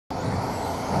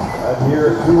Out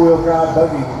here, two-wheel drive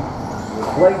buggy with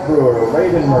Blake Brewer,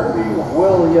 Raiden Murphy,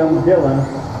 William Dillon,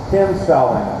 Tim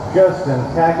Stallings, Justin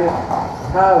Tackett,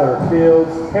 Tyler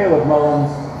Fields, Caleb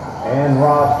Mullins, and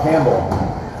Rob Campbell.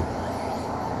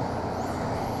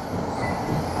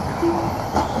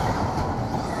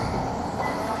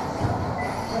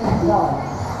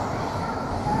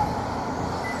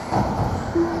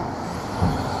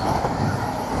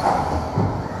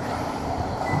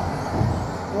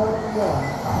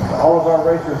 All of our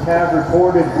racers have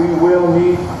reported we will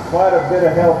need quite a bit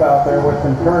of help out there with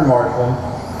some turn marshaling.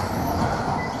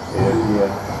 If you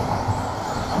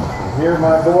hear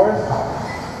my voice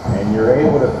and you're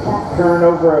able to turn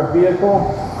over a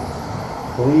vehicle,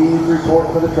 please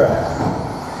report to the track.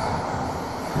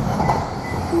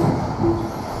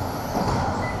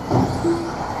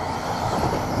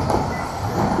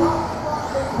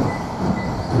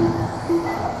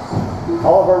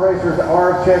 All of our racers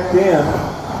are checked in.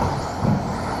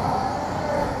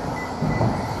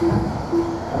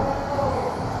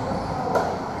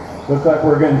 Looks like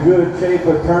we're in good shape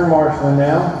with turn marshaling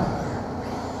now.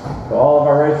 So all of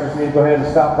our racers need to go ahead and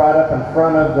stop right up in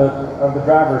front of the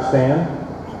driver's stand.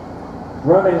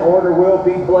 Running order will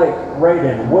be Blake,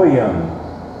 Raiden, William,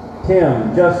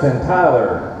 Tim, Justin,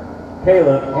 Tyler,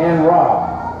 Caleb, and Rob.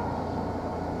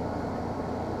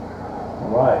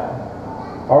 All right.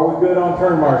 Are we good on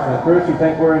turn marshaling? Chris, you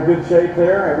think we're in good shape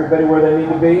there? Everybody where they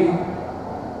need to be?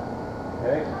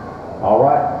 Okay. All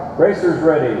right. Racers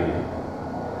ready.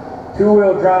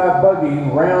 Two-wheel drive buggy,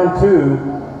 round 2.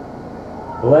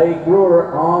 Blake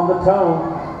Brewer on the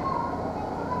tone.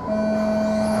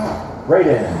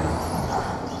 Raiden,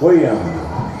 William,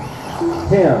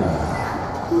 Tim,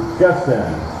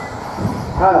 Justin,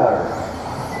 Tyler,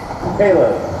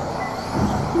 Caleb,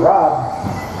 Rob.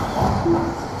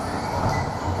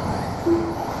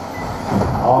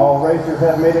 All racers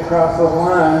have made it across the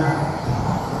line.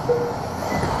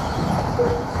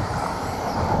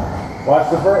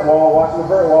 Watch the vert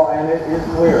wall, and it is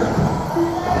clear.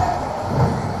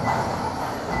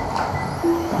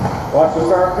 Watch the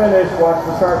start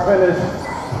finish,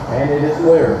 and it is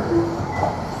clear.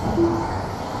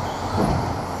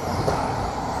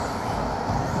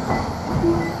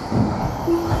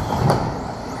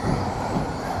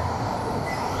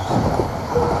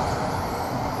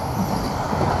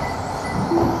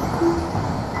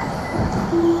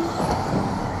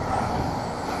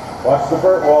 Watch the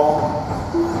vert wall,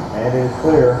 and it is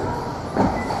clear.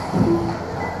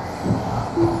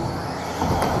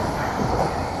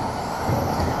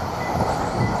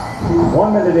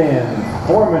 One minute in,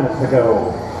 4 minutes to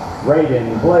go.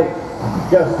 Raiden, Blake,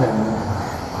 Justin.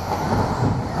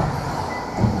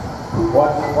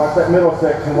 Watch that middle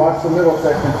section, watch the middle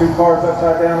section. 2 cars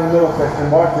upside down in the middle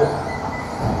section, watch it.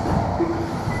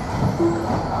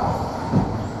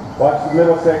 Watch the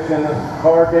middle section, the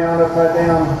car down, upside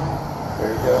down.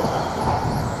 There you go.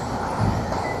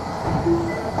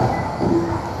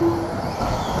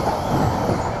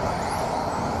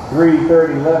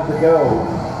 .330 left to go.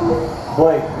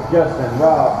 Blake, Justin,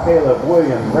 Rob, Caleb,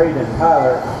 William, Raiden,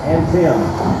 Tyler, and Tim.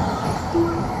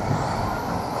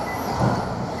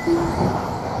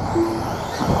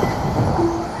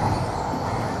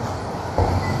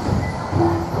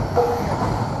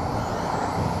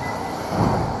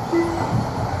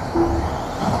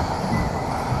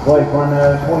 Blake run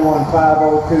a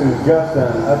 21.502,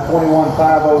 Justin a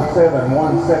 21.507,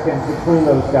 1 second between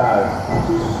those guys.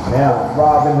 Now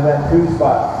Rob into that 2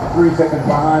 spot, 3 seconds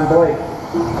behind Blake,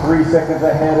 3 seconds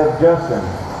ahead of Justin.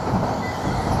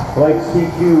 Blake's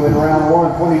TQ in round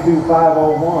 1,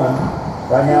 22.501.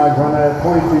 Right now he's running at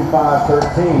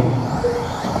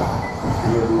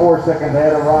 22.513. He is 4 seconds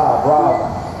ahead of Rob.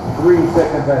 Rob 3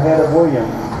 seconds ahead of William.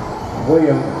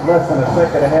 William less than a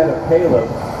second ahead of Caleb.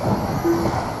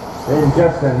 Then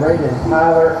Justin, Raiden,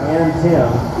 Tyler, and Tim.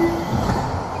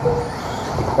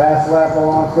 Fast lap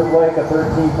belongs to Blake, a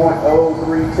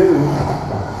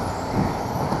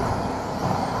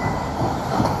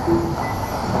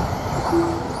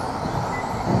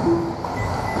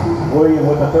 13.032. William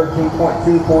with a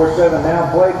 13.247.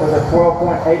 Now Blake with a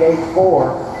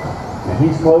 12.884. And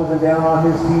he's closing down on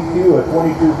his TQ at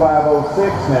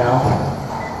 22.506 now.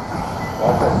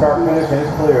 Watch that start finish, and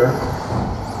it's clear.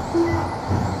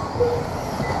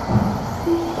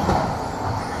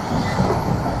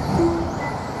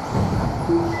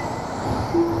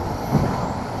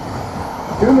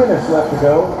 Two minutes left to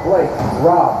go. Blake,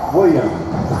 Rob, William,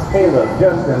 Caleb,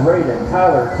 Justin, Raiden,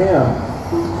 Tyler, Tim.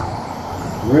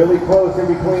 Really close in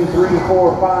between 3,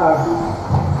 4, 5,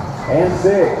 and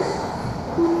 6.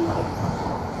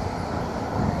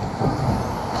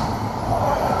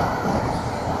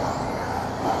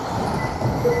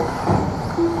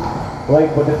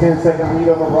 Blake with a 10-second lead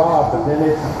over Rob, but then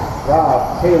it's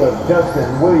Rob, Caleb,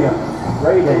 Justin, William,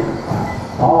 Raiden,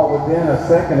 all within a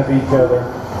second of each other.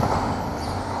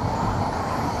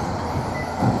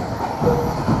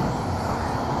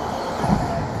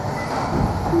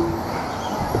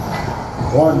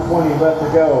 1:20 left to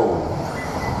go.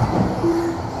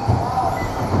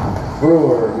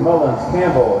 Brewer, Mullins,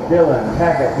 Campbell, Dillon,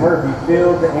 Tackett, Murphy,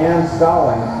 Fields, and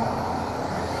Stallings.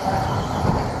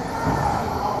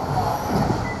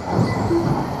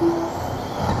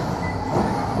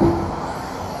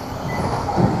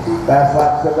 Fast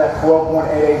lap set at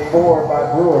 12.884 by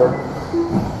Brewer.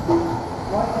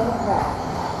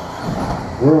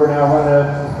 Brewer now running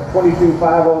a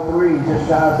 22.503, just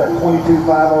shy of that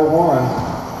 22.501.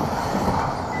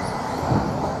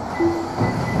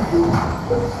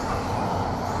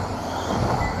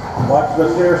 Watch the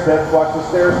stair steps, watch the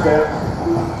stair steps.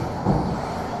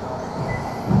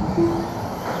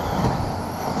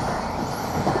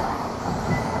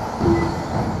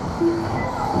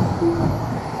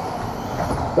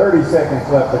 "30 seconds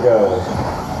left to go.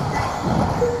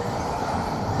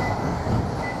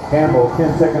 Campbell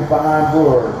 10 seconds behind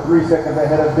Brewer, 3 seconds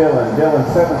ahead of Dillon. Dillon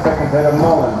 7 seconds ahead of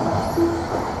Mullins.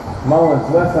 Mullins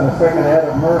less than a second ahead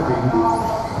of Murphy.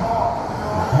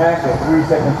 Hackett 3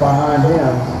 seconds behind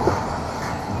him.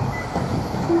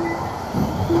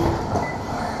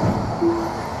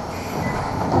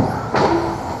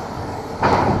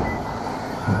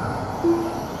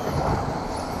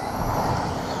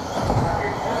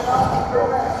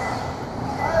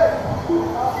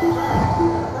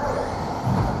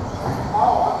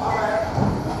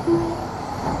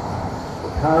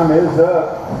 Time is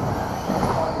up.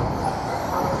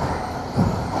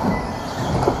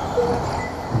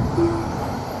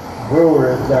 Brewer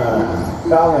is done.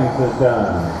 Stallings is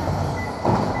done.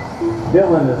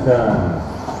 Dillon is done.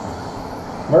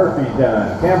 Murphy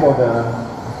done. Campbell done.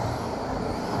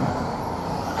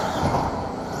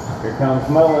 Here comes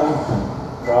Mullins.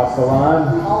 Across the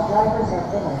line. All drivers are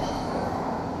finished.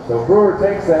 So Brewer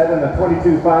takes that in a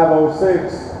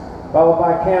 22.506, followed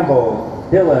by Campbell,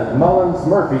 Dillon, Mullins,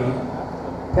 Murphy,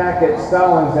 Tackett,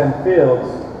 Stallings, and Fields.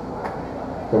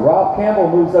 So Rob Campbell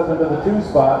moves up into the 2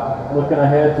 spot, looking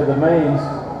ahead to the mains,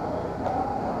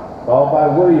 followed by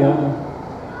William,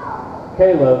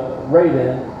 Caleb,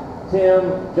 Raiden,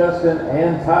 Tim, Justin,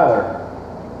 and Tyler.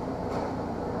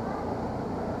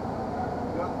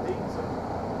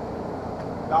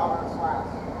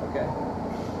 Okay.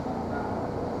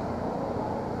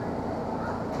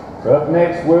 So up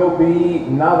next will be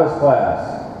novice class.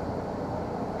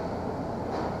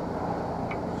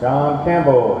 Sean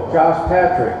Campbell, Josh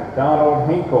Patrick, Donald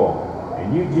Hinkle,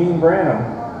 and Eugene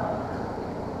Branham.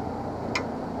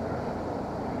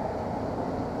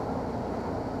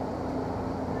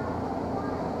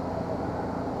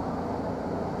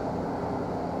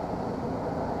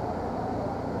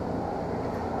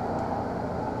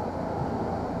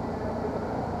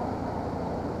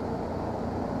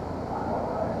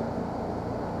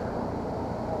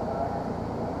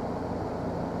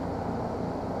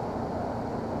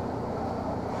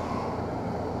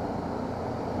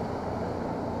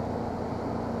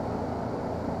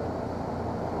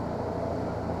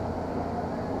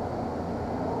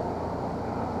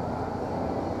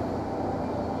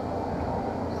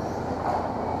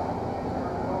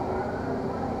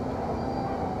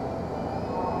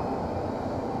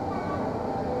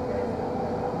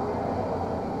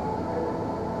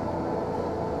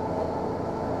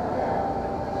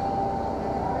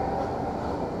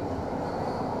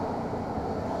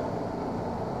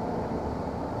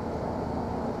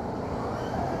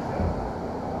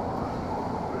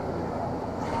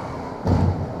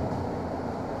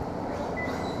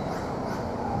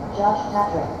 Josh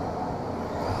Patrick.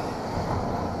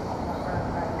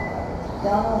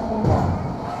 Donald Hinkle.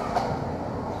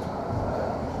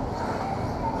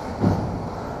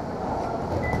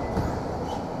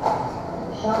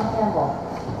 Sean Campbell.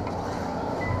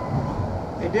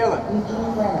 Hey, Dillon.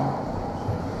 Eugene Branham.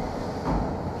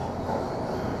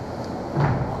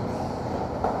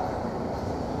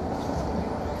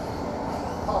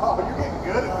 Oh, you're getting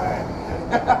good at that.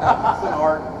 It's an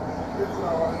art. It's an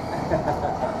art.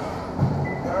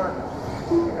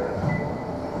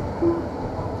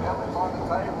 Jelly's on the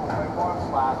table. They want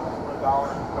slices for $1.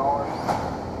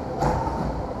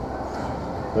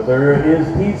 So there is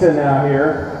pizza now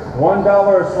here.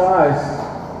 $1 a slice.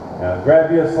 Now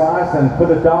grab you a slice and put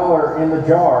 $1 in the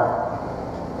jar.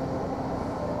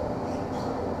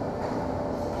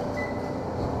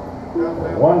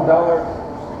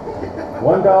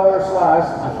 $1 a slice,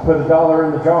 just put $1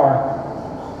 in the jar.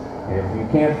 If you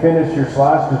can't finish your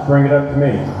slice, just bring it up to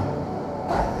me.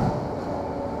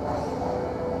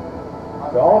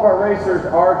 So all of our racers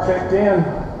are checked in.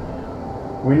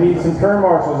 We need some turn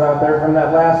marshals out there from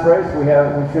that last race. We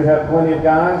should have plenty of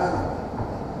guys.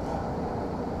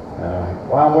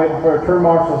 While I'm waiting for our turn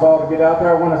marshals all to get out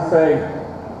there, I want to say,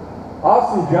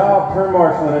 awesome job turn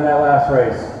marshaling in that last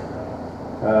race.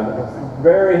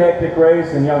 Very hectic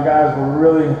race, and y'all guys were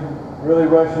really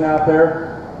rushing out there.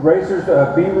 Racers,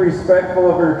 be respectful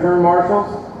of your turn marshals.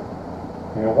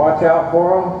 Watch out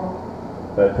for them.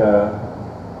 But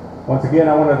once again,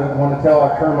 I want to tell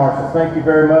our turn marshals, thank you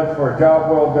very much for a job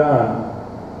well done.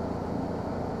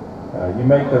 You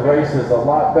make the races a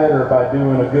lot better by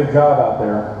doing a good job out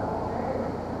there.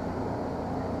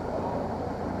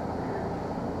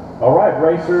 All right,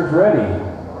 racers ready.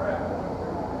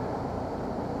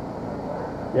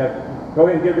 Yeah, go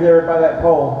ahead and get there by that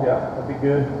pole. Yeah, that'd be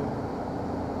good.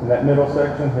 In that middle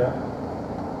section, yeah.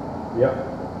 Yep.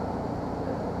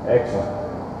 Excellent.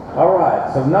 All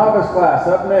right, so novice class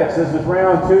up next. This is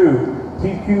round 2.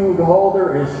 TQ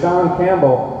holder is Sean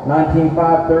Campbell,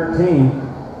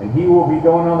 19.513, and he will be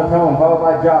going on the tone, followed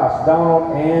by Josh,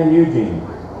 Donald, and Eugene.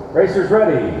 Racers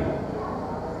ready.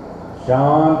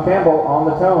 Sean Campbell on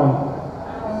the tone.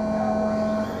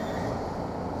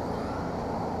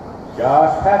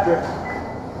 Josh Patrick.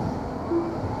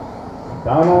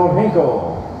 Donald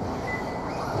Hinkle.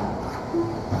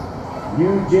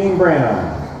 Eugene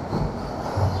Branham.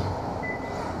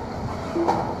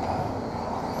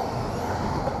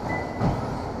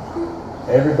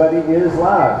 Everybody is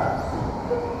live.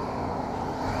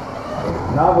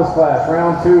 Novice class,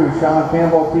 round 2, Sean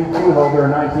Campbell, TQ holder,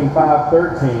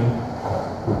 19.513.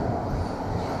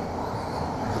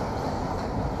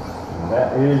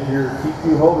 That is your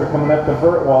TQ holder coming up the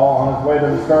vert wall on his way to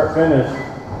the start finish.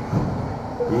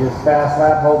 He is fast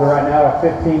lap holder right now at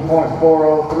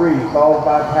 15.403, followed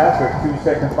by Patrick, 2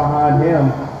 seconds behind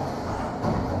him.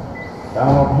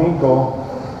 Donald Hinkle,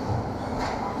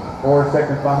 4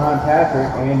 seconds behind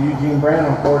Patrick, and Eugene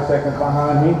Branham, 4 seconds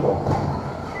behind Hinkle.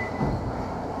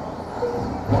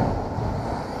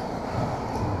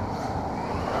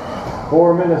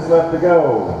 Four minutes left to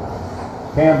go.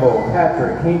 Campbell,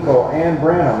 Patrick, Hinkle, and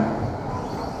Branham.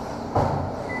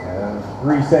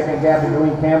 3 second gap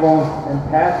between Campbell and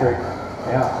Patrick.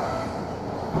 Yeah.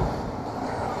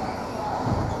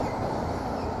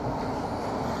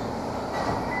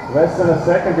 Less than a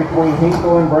second between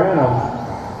Hinkle and Branham.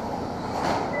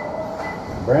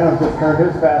 Branham just turned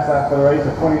his fast lap for the race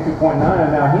at 22.9,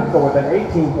 and now Hinkle with an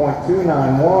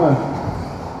 18.291.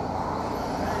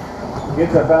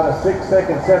 Gets about a 6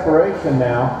 second separation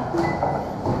now.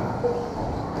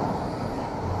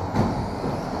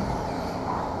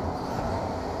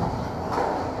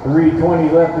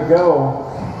 .320 left to go.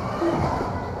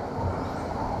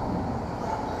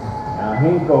 Now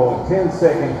Hinkle, 10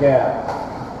 second gap.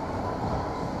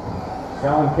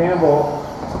 Sean Campbell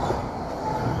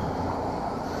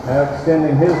now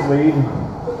extending his lead.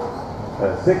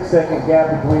 A 6 second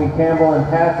gap between Campbell and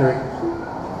Patrick.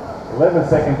 11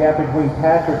 second gap between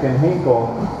Patrick and Hinkle.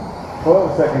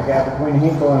 12 second gap between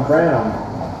Hinkle and Branham.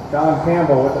 Sean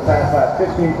Campbell with the fast lap,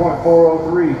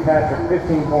 15.403, Patrick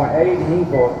 15.8,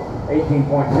 Hinkle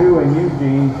 18.2, and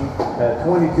Eugene at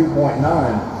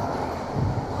 22.9.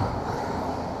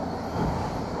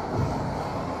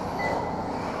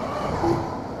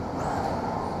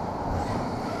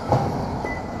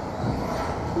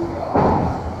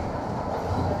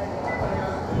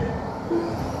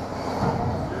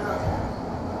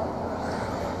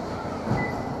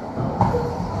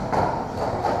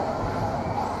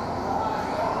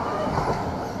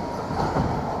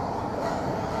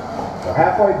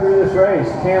 Halfway through this race,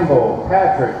 Campbell,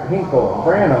 Patrick, Hinkle,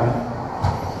 Branham.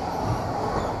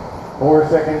 4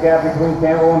 second gap between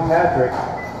Campbell and Patrick.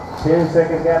 10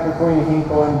 second gap between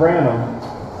Hinkle and Branham.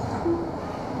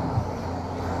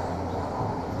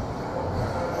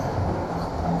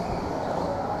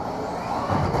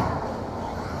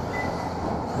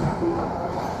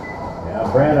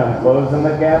 Now Branham closing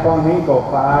the gap on Hinkle.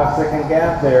 5 second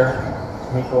gap there.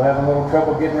 Hinkle having a little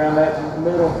trouble getting around that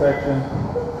middle section.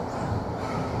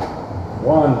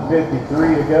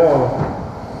 1:53 to go.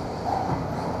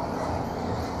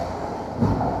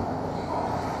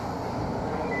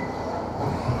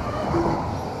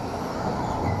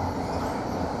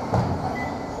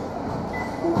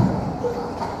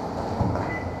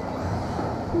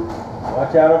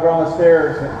 Watch out over on the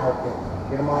stairs.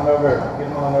 Get them on over. Get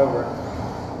them on over.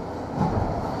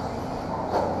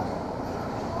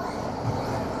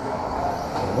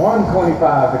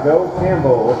 .125 to go.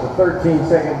 Campbell with a 13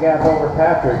 second gap over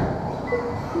Patrick.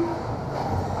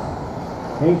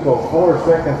 Hinkle 4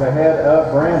 seconds ahead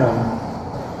of Branham.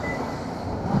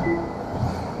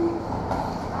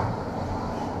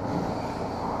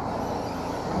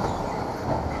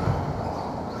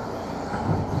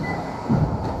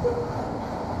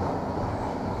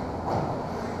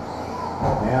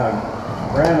 Now,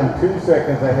 Branham 2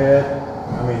 seconds ahead,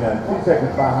 2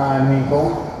 seconds behind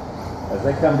Hinkle as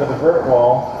they come to the vert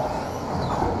wall.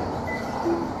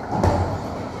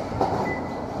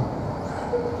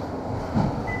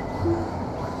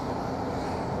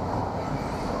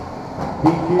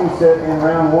 DQ set in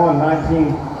round 1,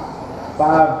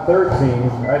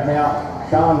 19.5.13. Right now,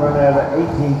 Sean running at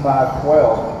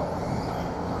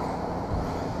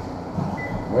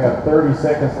 18.5.12. We have 30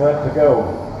 seconds left to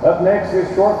go. Up next is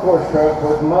short course truck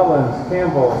with Mullins,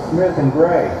 Campbell, Smith, and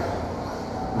Gray.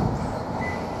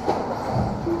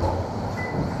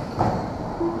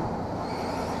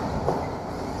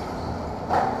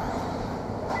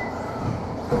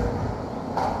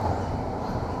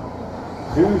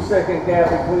 Two-second gap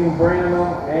between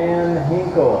Branham and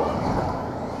Hinkle.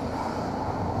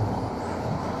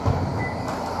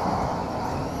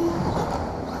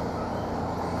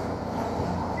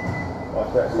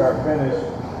 Watch that start finish.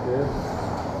 Good.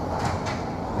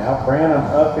 Now Branham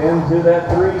up into that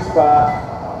 3 spot.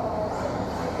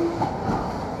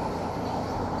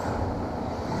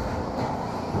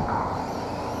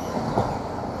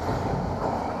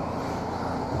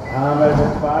 Time has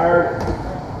expired.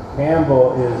 Campbell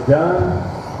is done.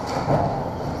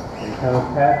 Here comes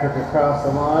Patrick across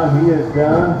the line. He is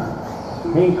done.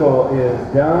 Hinkle is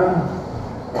done.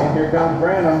 And here comes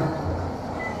Branham.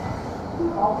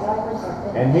 All drivers are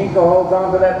finished. And Hinkle holds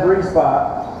on to that 3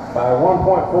 spot by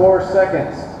 1.4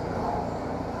 seconds.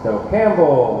 So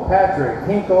Campbell, Patrick,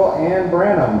 Hinkle, and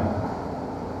Branham.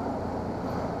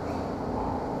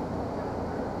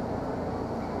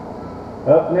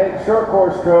 Up next, short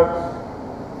course trucks.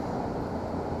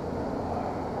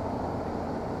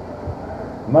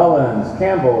 Mullins,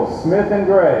 Campbell, Smith, and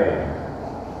Gray.